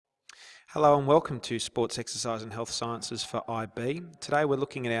Hello and welcome to Sports Exercise and Health Sciences for IB. Today we're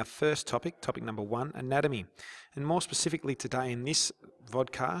looking at our first topic, topic number 1, anatomy. And more specifically today in this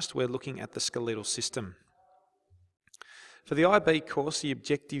vodcast, we're looking at the skeletal system. For the IB course, the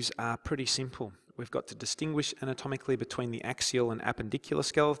objectives are pretty simple. We've got to distinguish anatomically between the axial and appendicular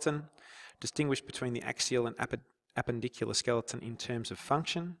skeleton, distinguish between the axial and appendicular skeleton in terms of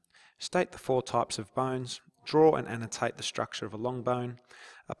function, state the 4 types of bones, draw and annotate the structure of a long bone,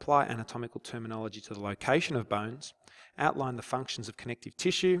 apply anatomical terminology to the location of bones, outline the functions of connective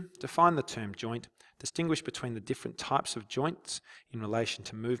tissue, define the term joint, distinguish between the different types of joints in relation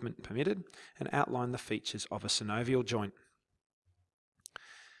to movement permitted, and outline the features of a synovial joint.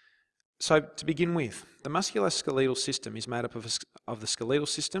 So to begin with, the musculoskeletal system is made up of the skeletal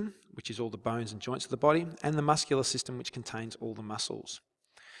system, which is all the bones and joints of the body, and the muscular system, which contains all the muscles.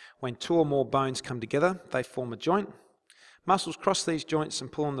 When 2 or more bones come together, they form a joint. Muscles cross these joints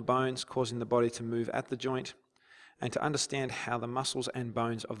and pull on the bones, causing the body to move at the joint. And to understand how the muscles and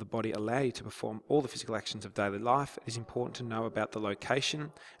bones of the body allow you to perform all the physical actions of daily life, it is important to know about the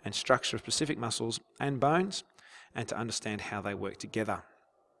location and structure of specific muscles and bones, and to understand how they work together.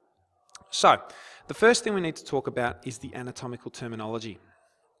 So, the first thing we need to talk about is the anatomical terminology.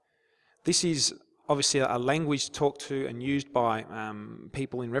 This is obviously a language talked to and used by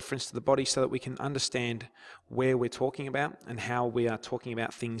people in reference to the body so that we can understand where we're talking about and how we are talking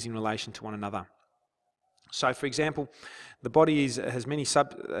about things in relation to one another. So, for example, the body has many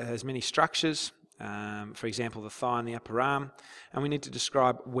structures, for example, the thigh and the upper arm, and we need to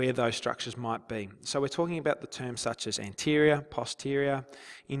describe where those structures might be. So we're talking about the terms such as anterior, posterior,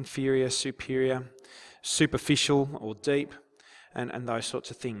 inferior, superior, superficial or deep, and those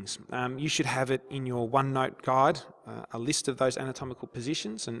sorts of things. You should have it in your OneNote guide, a list of those anatomical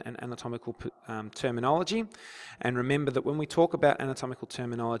positions and anatomical terminology. And remember that when we talk about anatomical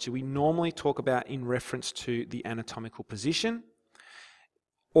terminology, we normally talk about in reference to the anatomical position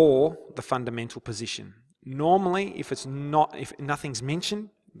or the fundamental position. Normally, if nothing's mentioned,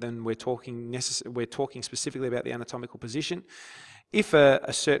 then we're talking specifically about the anatomical position. If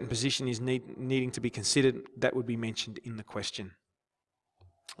a certain position is needing to be considered, that would be mentioned in the question.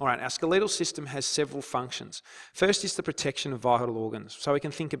 All right, our skeletal system has several functions. First is the protection of vital organs. So we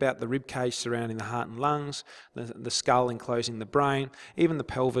can think about the rib cage surrounding the heart and lungs, the skull enclosing the brain, even the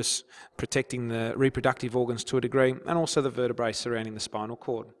pelvis protecting the reproductive organs to a degree, and also the vertebrae surrounding the spinal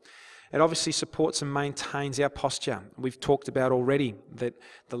cord. It obviously supports and maintains our posture. We've talked about already that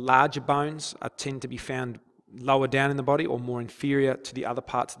the larger bones tend to be found lower down in the body or more inferior to the other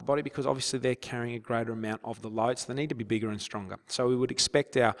parts of the body because obviously they're carrying a greater amount of the load, so they need to be bigger and stronger. So we would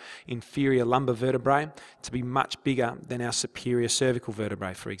expect our inferior lumbar vertebrae to be much bigger than our superior cervical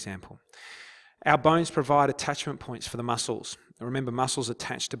vertebrae, for example. Our bones provide attachment points for the muscles. Remember, muscles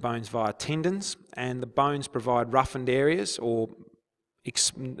attach to bones via tendons, and the bones provide roughened areas or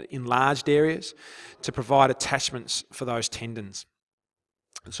enlarged areas to provide attachments for those tendons.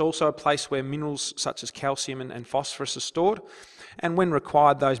 It's also a place where minerals such as calcium and phosphorus are stored, and when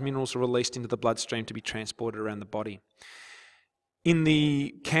required, those minerals are released into the bloodstream to be transported around the body. In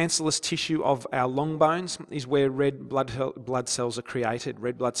the cancellous tissue of our long bones is where red blood cells are created.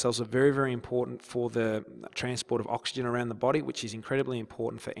 Red blood cells are very, very important for the transport of oxygen around the body, which is incredibly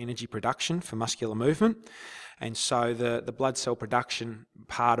important for energy production, for muscular movement. And so the blood cell production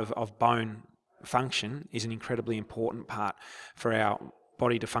part of bone function is an incredibly important part for our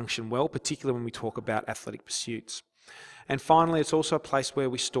body to function well, particularly when we talk about athletic pursuits. And finally, it's also a place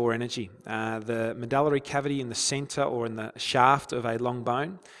where we store energy. The medullary cavity in the centre or in the shaft of a long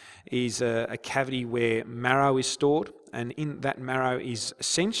bone is a cavity where marrow is stored, and in that marrow is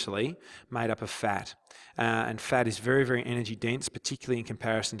essentially made up of fat. And fat is very, very energy dense, particularly in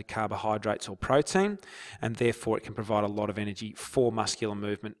comparison to carbohydrates or protein, and therefore it can provide a lot of energy for muscular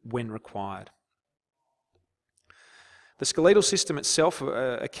movement when required. The skeletal system itself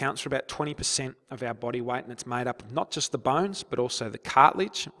accounts for about 20% of our body weight, and it's made up of not just the bones, but also the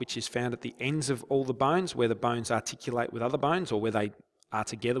cartilage, which is found at the ends of all the bones, where the bones articulate with other bones or where they are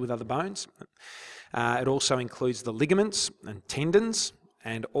together with other bones. It also includes the ligaments and tendons,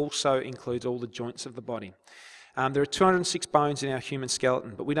 and also includes all the joints of the body. There are 206 bones in our human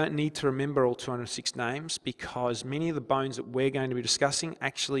skeleton, but we don't need to remember all 206 names because many of the bones that we're going to be discussing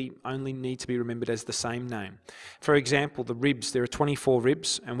actually only need to be remembered as the same name. For example, the ribs, there are 24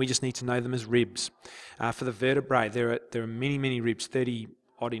 ribs, and we just need to know them as ribs. For the vertebrae, there are many, many ribs, 30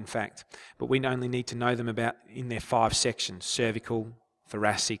 odd in fact, but we only need to know them about in their 5 sections: cervical,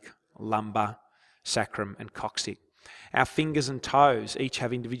 thoracic, lumbar, sacrum, and coccyx. Our fingers and toes each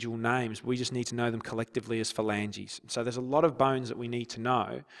have individual names. We just need to know them collectively as phalanges. So there's a lot of bones that we need to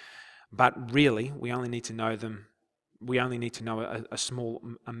know But really, we only need to know them. We only need to know a small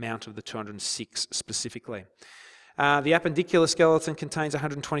amount of the 206 specifically. The appendicular skeleton contains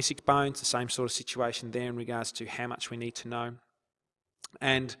 126 bones, the same sort of situation there in regards to how much we need to know.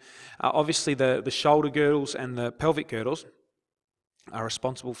 And obviously the shoulder girdles and the pelvic girdles are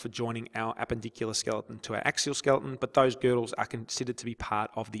responsible for joining our appendicular skeleton to our axial skeleton, but those girdles are considered to be part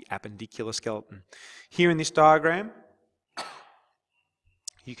of the appendicular skeleton. Here in this diagram,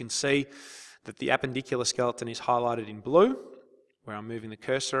 you can see that the appendicular skeleton is highlighted in blue, where I'm moving the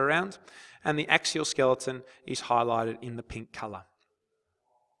cursor around, and the axial skeleton is highlighted in the pink colour.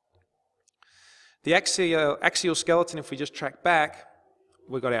 The axial skeleton, if we just track back,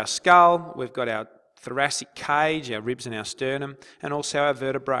 we've got our skull, we've got our thoracic cage, our ribs and our sternum, and also our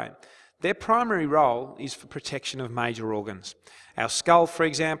vertebrae. Their primary role is for protection of major organs. Our skull, for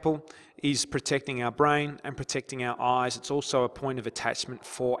example, is protecting our brain and protecting our eyes. It's also a point of attachment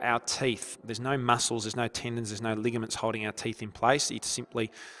for our teeth. There's no muscles, there's no tendons, there's no ligaments holding our teeth in place. It's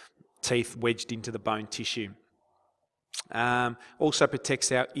simply teeth wedged into the bone tissue. Also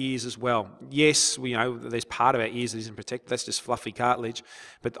protects our ears as well. Yes, we know there's part of our ears that isn't protected, that's just fluffy cartilage,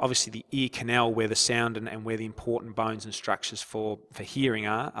 but obviously the ear canal where the sound and where the important bones and structures for hearing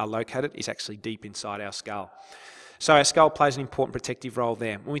are located is actually deep inside our skull. So our skull plays an important protective role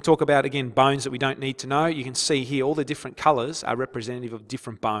there. When we talk about, again, bones that we don't need to know, you can see here all the different colours are representative of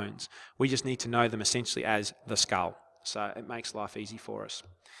different bones. We just need to know them essentially as the skull. So it makes life easy for us.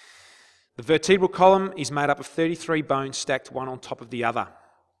 The vertebral column is made up of 33 bones stacked one on top of the other.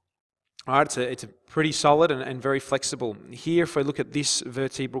 All right, it's a pretty solid and very flexible. Here, if we look at this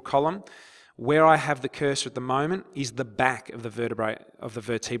vertebral column, where I have the cursor at the moment is the back of the vertebrae of the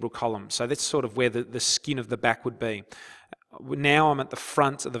vertebral column. So that's sort of where the skin of the back would be. Now I'm at the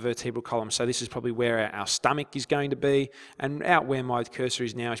front of the vertebral column, so this is probably where our stomach is going to be, and out where my cursor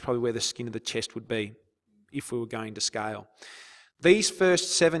is now is probably where the skin of the chest would be if we were going to scale. These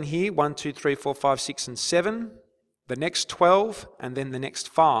first 7 here, 1, 2, 3, 4, 5, 6 and 7, the next 12 and then the next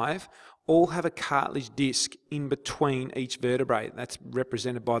 5, all have a cartilage disc in between each vertebrae. That's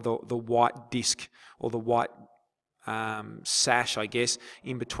represented by the white disc or the white sash, I guess,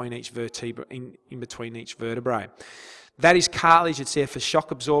 in between each vertebra. In between each vertebrae. That is cartilage. It's there for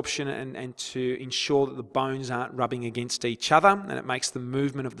shock absorption and to ensure that the bones aren't rubbing against each other, and it makes the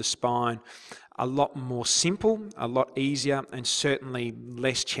movement of the spine a lot more simple, a lot easier, and certainly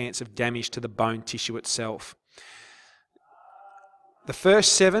less chance of damage to the bone tissue itself. The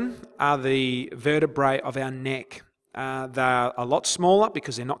first 7 are the vertebrae of our neck. They're a lot smaller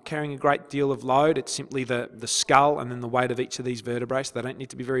because they're not carrying a great deal of load. It's simply the skull and then the weight of each of these vertebrae, so they don't need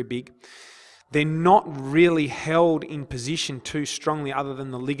to be very big. They're not really held in position too strongly other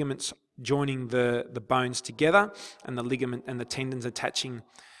than the ligaments joining the bones together and the ligament and the tendons attaching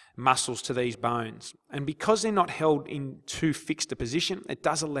muscles to these bones. And because they're not held in too fixed a position, it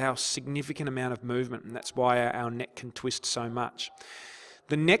does allow a significant amount of movement, and that's why our neck can twist so much.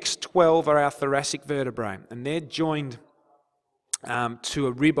 The next 12 are our thoracic vertebrae, and they're joined to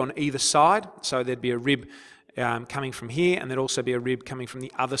a rib on either side. So there'd be a rib coming from here, and there'd also be a rib coming from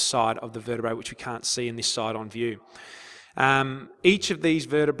the other side of the vertebrae, which we can't see in this side on view. Each of these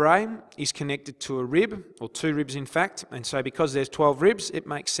vertebrae is connected to a rib, or 2 ribs in fact, and so because there's 12 ribs, it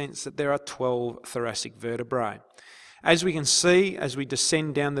makes sense that there are 12 thoracic vertebrae. As we can see, as we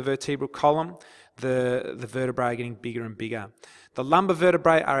descend down the vertebral column, the vertebrae are getting bigger and bigger. The lumbar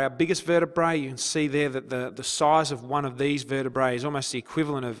vertebrae are our biggest vertebrae. You can see there that the size of one of these vertebrae is almost the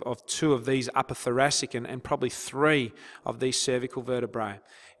equivalent of 2 of these upper thoracic and probably 3 of these cervical vertebrae.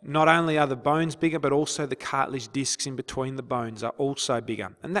 Not only are the bones bigger, but also the cartilage discs in between the bones are also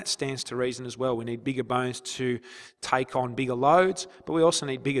bigger. And that stands to reason as well. We need bigger bones to take on bigger loads, but we also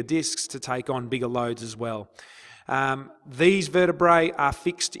need bigger discs to take on bigger loads as well. These vertebrae are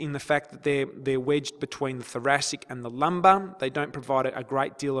fixed in the fact that they're wedged between the thoracic and the lumbar. They don't provide a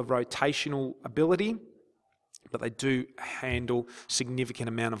great deal of rotational ability, but they do handle significant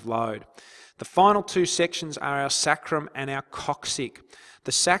amount of load. The final 2 sections are our sacrum and our coccyx.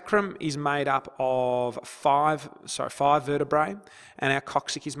 The sacrum is made up of 5 vertebrae, and our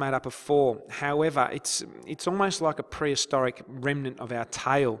coccyx is made up of 4. However, it's almost like a prehistoric remnant of our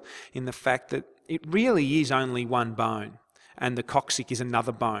tail in the fact that it really is only 1 bone, and the coccyx is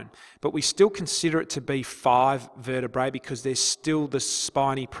another bone. But we still consider it to be 5 vertebrae because there's still the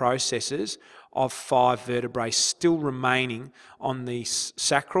spiny processes of 5 vertebrae still remaining on the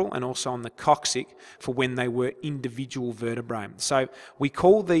sacral and also on the coccyx for when they were individual vertebrae. So we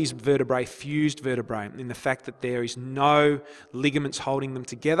call these vertebrae fused vertebrae in the fact that there is no ligaments holding them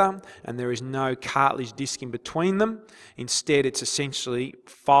together and there is no cartilage disc in between them. Instead, it's essentially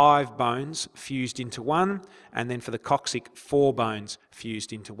 5 bones fused into one, and then for the coccyx, 4 bones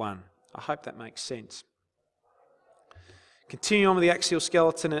fused into one. I hope that makes sense. Continue on with the axial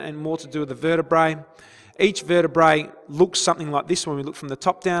skeleton and more to do with the vertebrae. Each vertebrae looks something like this when we look from the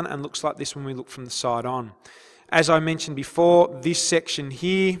top down and looks like this when we look from the side on. As I mentioned before, this section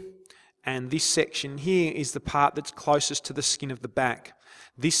here and this section here is the part that's closest to the skin of the back.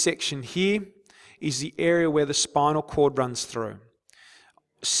 This section here is the area where the spinal cord runs through.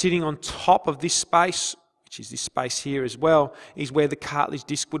 Sitting on top of this space, which is this space here as well, is where the cartilage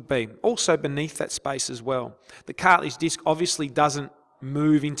disc would be. Also beneath that space as well. The cartilage disc obviously doesn't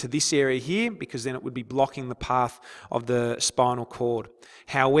move into this area here because then it would be blocking the path of the spinal cord.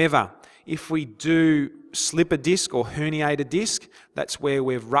 However, if we do slip a disc or herniate a disc, that's where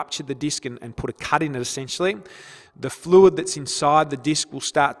we've ruptured the disc and put a cut in it essentially. The fluid that's inside the disc will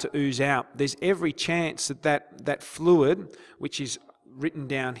start to ooze out. There's every chance that fluid, which is written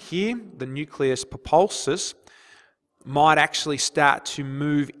down here, the nucleus pulposus, might actually start to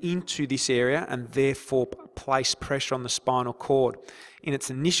move into this area and therefore place pressure on the spinal cord. In its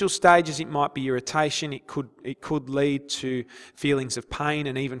initial stages, it might be irritation. It could lead to feelings of pain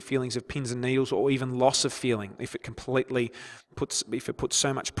and even feelings of pins and needles, or even loss of feeling if it puts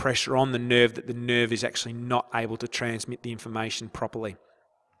so much pressure on the nerve that the nerve is actually not able to transmit the information properly.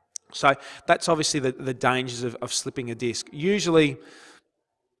 So that's obviously the dangers of slipping a disc. Usually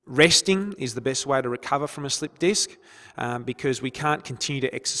resting is the best way to recover from a slipped disc because we can't continue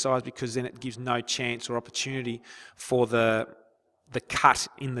to exercise because then it gives no chance or opportunity for the cut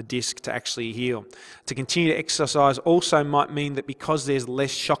in the disc to actually heal. To continue to exercise also might mean that because there's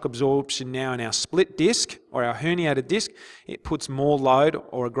less shock absorption now in our split disc or our herniated disc, it puts more load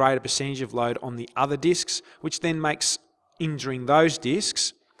or a greater percentage of load on the other discs, which then makes injuring those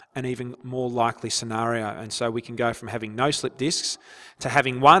discs an even more likely scenario. And so we can go from having no slip discs to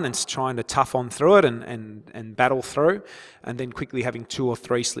having one and trying to tough on through it and battle through, and then quickly having 2 or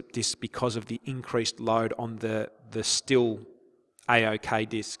 3 slip discs because of the increased load on the still AOK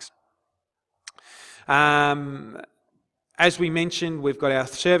discs. As we mentioned, we've got our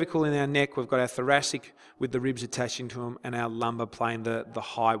cervical in our neck, we've got our thoracic with the ribs attaching to them, and our lumbar playing the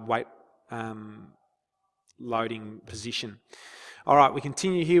high weight loading position. All right, we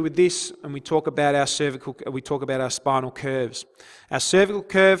continue here with this, and we talk about our cervical. We talk about our spinal curves. Our cervical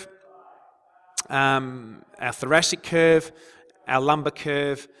curve, our thoracic curve, our lumbar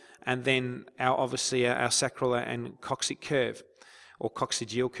curve, and then obviously our sacral and coccyx curve, or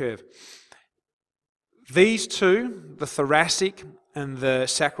coccygeal curve. These two, the thoracic and the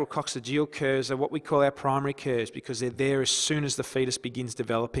sacral coccygeal curves, are what we call our primary curves because they're there as soon as the fetus begins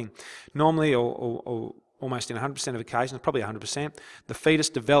developing. Normally, or almost in 100% of occasions, probably 100%, the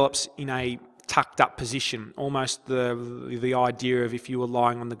fetus develops in a tucked up position, almost the idea of if you were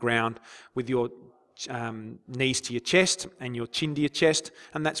lying on the ground with your knees to your chest and your chin to your chest,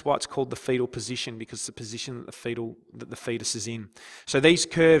 and that's why it's called the fetal position, because it's the position that the fetus is in. So these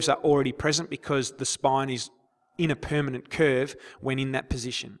curves are already present because the spine is in a permanent curve when in that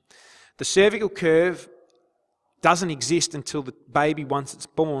position. The cervical curve doesn't exist until the baby, once it's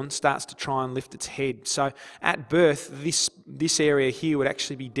born, starts to try and lift its head. So at birth, this area here would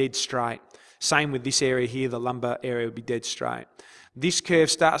actually be dead straight. Same with this area here, the lumbar area would be dead straight. This curve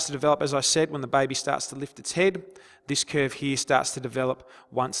starts to develop, as I said, when the baby starts to lift its head. This curve here starts to develop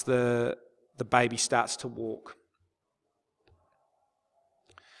once the baby starts to walk.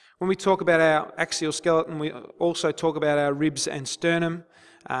 When we talk about our axial skeleton, we also talk about our ribs and sternum.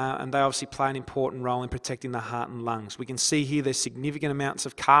 And they obviously play an important role in protecting the heart and lungs. We can see here there's significant amounts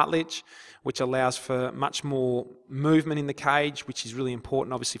of cartilage, which allows for much more movement in the cage, which is really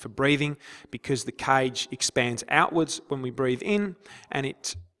important obviously for breathing, because the cage expands outwards when we breathe in and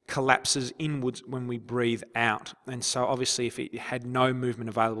it collapses inwards when we breathe out. And so obviously if it had no movement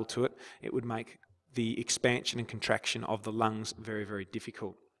available to it, it would make the expansion and contraction of the lungs very, very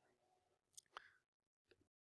difficult.